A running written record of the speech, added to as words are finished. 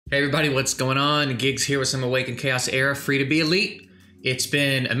Hey everybody, what's going on? Gigs here with some Awakened Chaos Era Free to Be Elite. It's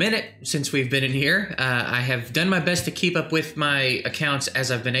been a minute since we've been in here. I have done my best to keep up with my accounts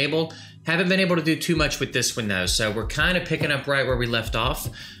as I've been able. Haven't been able to do too much with this one though, so we're kind of picking up right where we left off.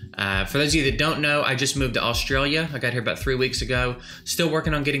 For those of you that don't know, I just moved to Australia. I got here about 3 weeks ago. Still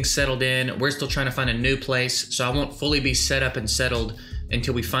working on getting settled in. We're still trying to find a new place, so I won't fully be set up and settled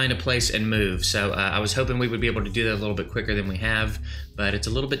until we find a place and move. So I was hoping we would be able to do that a little bit quicker than we have, but it's a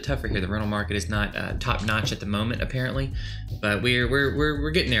little bit tougher here. The rental market is not top notch at the moment, apparently, but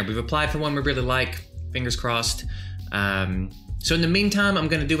we're getting there. We've applied for one we really like. Fingers crossed. So in the meantime, I'm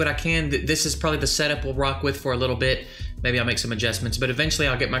going to do what I can. This is probably the setup we'll rock with for a little bit. Maybe I'll make some adjustments, but eventually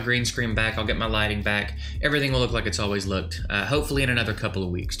I'll get my green screen back. I'll get my lighting back. Everything will look like it's always looked. Hopefully in another couple of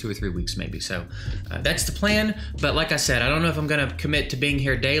weeks, 2 or 3 weeks maybe. So that's the plan. But like I said, I don't know if I'm going to commit to being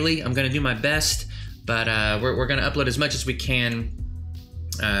here daily. I'm going to do my best, but we're going to upload as much as we can.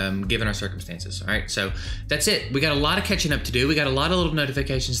 Given our circumstances. All right, so that's it. We got a lot of catching up to do. We got a lot of little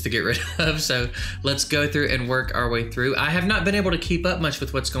notifications to get rid of, so let's go through and work our way through. I have not been able to keep up much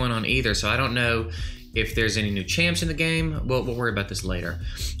with what's going on either, so I don't know if there's any new champs in the game. We'll worry about this later.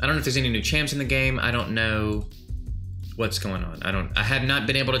 I don't know if there's any new champs in the game. I don't know what's going on. I have not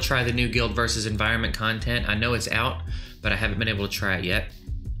been able to try the new Guild versus Environment content. I know it's out, but I haven't been able to try it yet.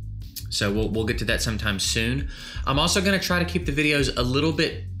 So we'll get to that sometime soon. I'm also going to try to keep the videos a little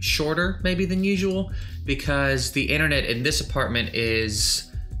bit shorter maybe than usual because the internet in this apartment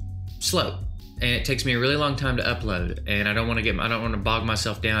is slow and it takes me a really long time to upload, and I don't want to bog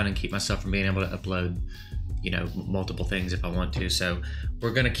myself down and keep myself from being able to upload, you know, multiple things if I want to. So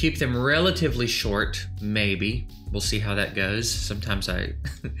we're going to keep them relatively short, maybe. We'll see how that goes. Sometimes I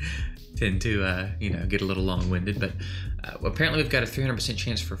tend to, you know, get a little long-winded, but apparently we've got a 300%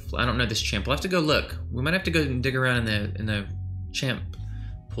 chance for, I don't know this champ. We'll have to go look. We might have to go and dig around in the champ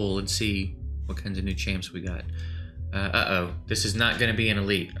pool and see what kinds of new champs we got. Uh-oh, this is not going to be an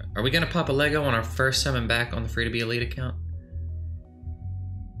elite. Are we going to pop a Lego on our first summon back on the Free to Be Elite account?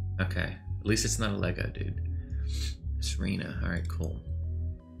 Okay, at least it's not a Lego, dude. It's Rena. All right, cool.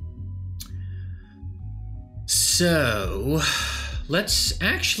 So, let's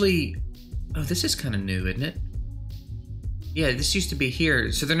actually... Oh, this is kind of new, isn't it? Yeah, this used to be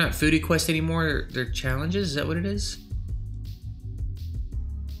here. So they're not foodie quest anymore, they're challenges? Is that what it is?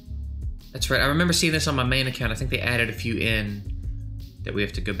 That's right, I remember seeing this on my main account. I think they added a few in that we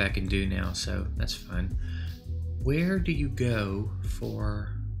have to go back and do now, so that's fine. Where do you go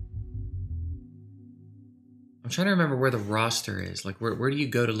for... I'm trying to remember where the roster is. Like, where do you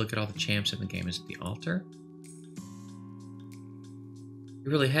go to look at all the champs in the game? Is it the altar? It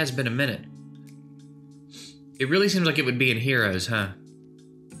really has been a minute. It really seems like it would be in Heroes, huh?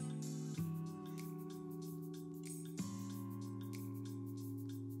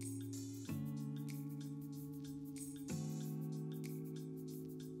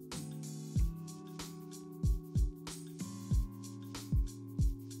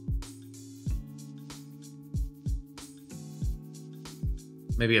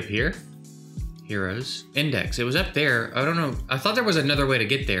 Maybe up here? Heroes. Index. It was up there. I don't know. I thought there was another way to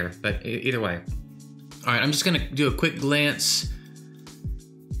get there, but either way. All right, I'm just gonna do a quick glance,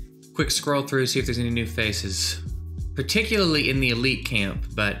 quick scroll through, see if there's any new faces, particularly in the elite camp.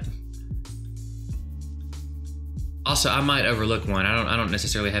 But also, I might overlook one. I don't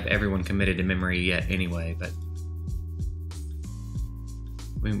necessarily have everyone committed to memory yet, anyway. But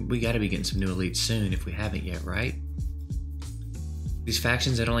I mean, we got to be getting some new elites soon if we haven't yet, right? These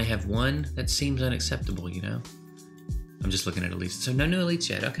factions that only have one, that seems unacceptable, you know? I'm just looking at elites. So no new elites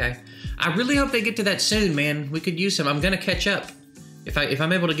yet, okay. I really hope they get to that soon, man. We could use some. I'm gonna catch up. If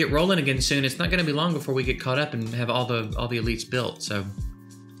I'm able to get rolling again soon, it's not gonna be long before we get caught up and have all the elites built. So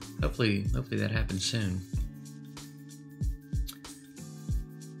hopefully that happens soon.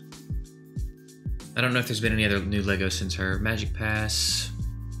 I don't know if there's been any other new Legos since her. Magic Pass.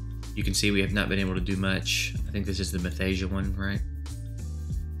 You can see we have not been able to do much. I think this is the Mathasia one, right?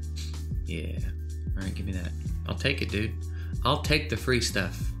 Yeah. All right, give me that. I'll take it, dude. I'll take the free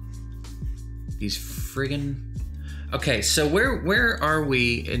stuff. These friggin'... Okay, so where are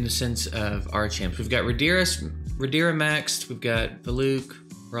we in the sense of our champs? We've got Rhaedyra maxed. We've got Valuk,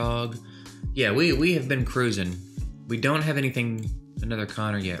 Rog. Yeah, we have been cruising. We don't have anything, another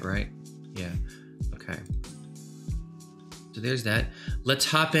Connor yet, right? Yeah, okay. So there's that. Let's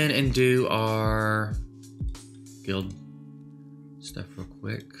hop in and do our guild stuff real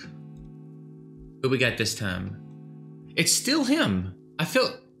quick. Who we got this time? It's still him. I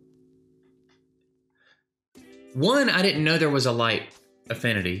feel... One, I didn't know there was a light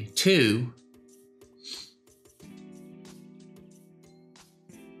affinity. Two,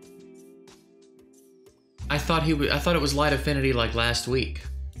 I thought it was light affinity like last week.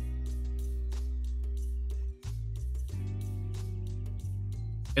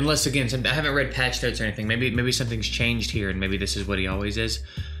 Unless, again, I haven't read patch notes or anything. Maybe something's changed here, and maybe this is what he always is.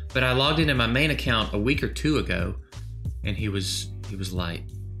 But I logged into my main account a week or two ago, and he was light.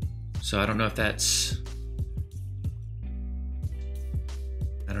 So I don't know if that's...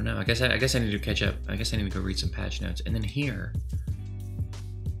 I don't know. I guess I need to catch up. I guess I need to go read some patch notes. And then here,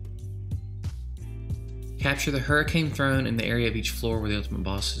 capture the hurricane throne in the area of each floor where the ultimate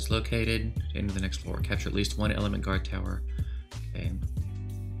boss is located. Enter the next floor. Capture at least one element guard tower. Okay.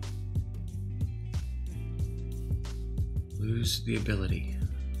 Lose the ability.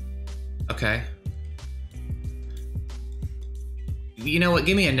 Okay. You know what?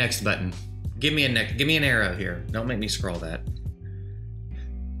 Give me a next button. Give me an arrow here. Don't make me scroll that.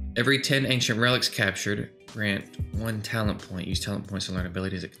 Every 10 ancient relics captured, grant 1 talent point. Use talent points to learn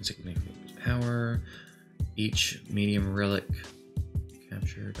abilities that consecutively increase power. Each medium relic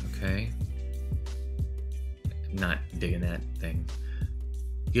captured. Okay. Not digging that thing.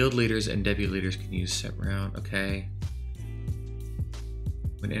 Guild leaders and deputy leaders can use set route. Okay.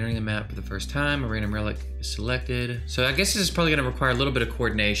 When entering the map for the first time, a random relic is selected. So I guess this is probably going to require a little bit of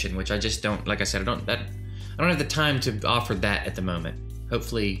coordination, which I just don't. Like I said, I don't have the time to offer that at the moment.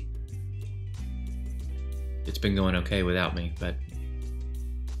 Hopefully, it's been going okay without me, but.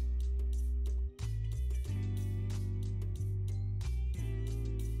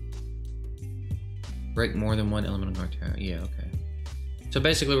 Break more than one element of guard tower. Yeah, okay. So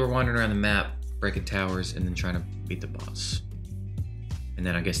basically, we're wandering around the map, breaking towers, and then trying to beat the boss. And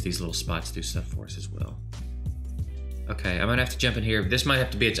then I guess these little spots do stuff for us as well. Okay, I'm gonna have to jump in here. This might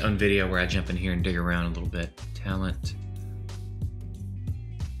have to be its own video where I jump in here and dig around a little bit. Talent.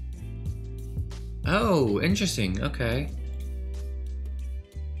 Oh, interesting, okay.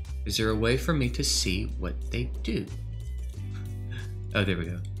 Is there a way for me to see what they do? Oh, there we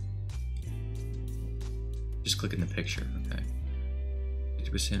go. Just click in the picture, okay.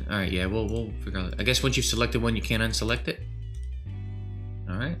 50%, all right, yeah, we'll figure out. I guess once you've selected one, you can't unselect it.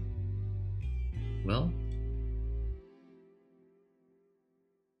 All right. Well.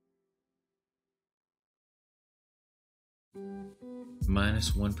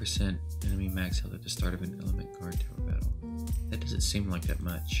 -1% enemy max health at the start of an element guard tower battle. That doesn't seem like that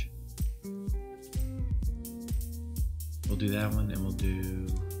much. We'll do that one, and we'll do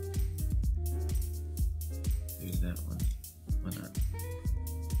that one. Why not?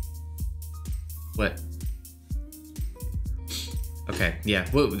 What? Okay, yeah.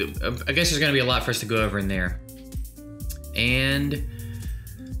 Well, I guess there's going to be a lot for us to go over in there. And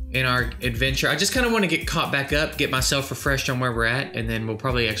in our adventure, I just kind of want to get caught back up, get myself refreshed on where we're at, and then we'll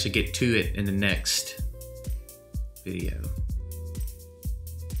probably actually get to it in the next video.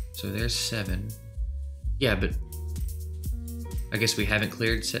 So there's 7. Yeah, but I guess we haven't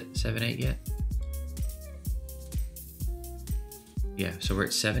cleared 7, 8 yet. Yeah, so we're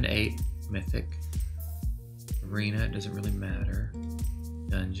at 7, 8, Mythic. Arena, it doesn't really matter.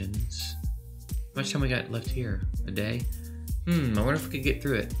 Dungeons. How much time we got left here? A day? I wonder if we could get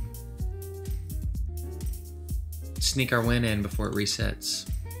through it. Sneak our win in before it resets.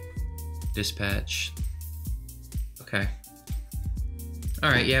 Dispatch. Okay.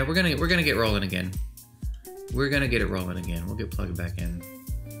 Alright, yeah, we're gonna get rolling again. We're gonna get it rolling again. We'll get plugged back in.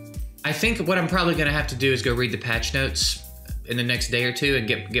 I think what I'm probably gonna have to do is go read the patch notes in the next day or two and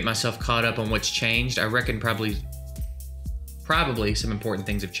get myself caught up on what's changed. I reckon probably some important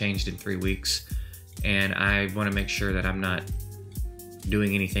things have changed in 3 weeks, and I want to make sure that I'm not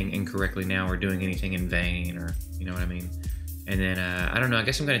doing anything incorrectly now or doing anything in vain, or you know what I mean. And then I don't know, I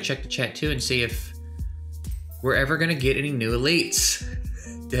guess I'm going to check the chat too and see if we're ever going to get any new elites.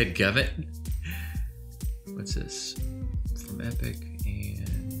 Dadgummit. What's this? From Epic,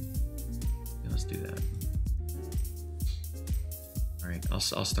 and yeah, let's do that. All right,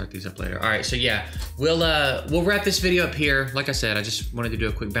 I'll start these up later. All right, so yeah, we'll wrap this video up here. Like I said, I just wanted to do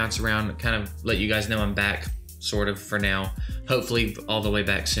a quick bounce around, kind of let you guys know I'm back, sort of, for now. Hopefully all the way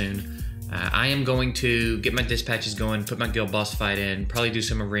back soon. I am going to get my dispatches going, put my guild boss fight in, probably do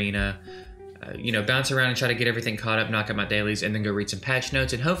some arena, you know, bounce around and try to get everything caught up, knock out my dailies, and then go read some patch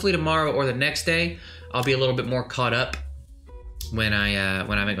notes. And hopefully tomorrow or the next day, I'll be a little bit more caught up when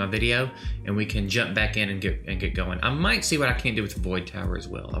I make my video, and we can jump back in and get going. I might see what I can do with the Void Tower as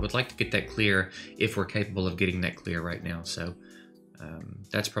well. I would like to get that clear if we're capable of getting that clear right now. So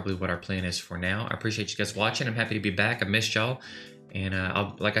that's probably what our plan is for now. I appreciate you guys watching. I'm happy to be back. I missed y'all. And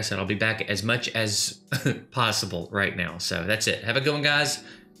like I said, I'll be back as much as possible right now. So that's it. Have a good one, guys.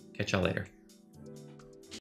 Catch y'all later.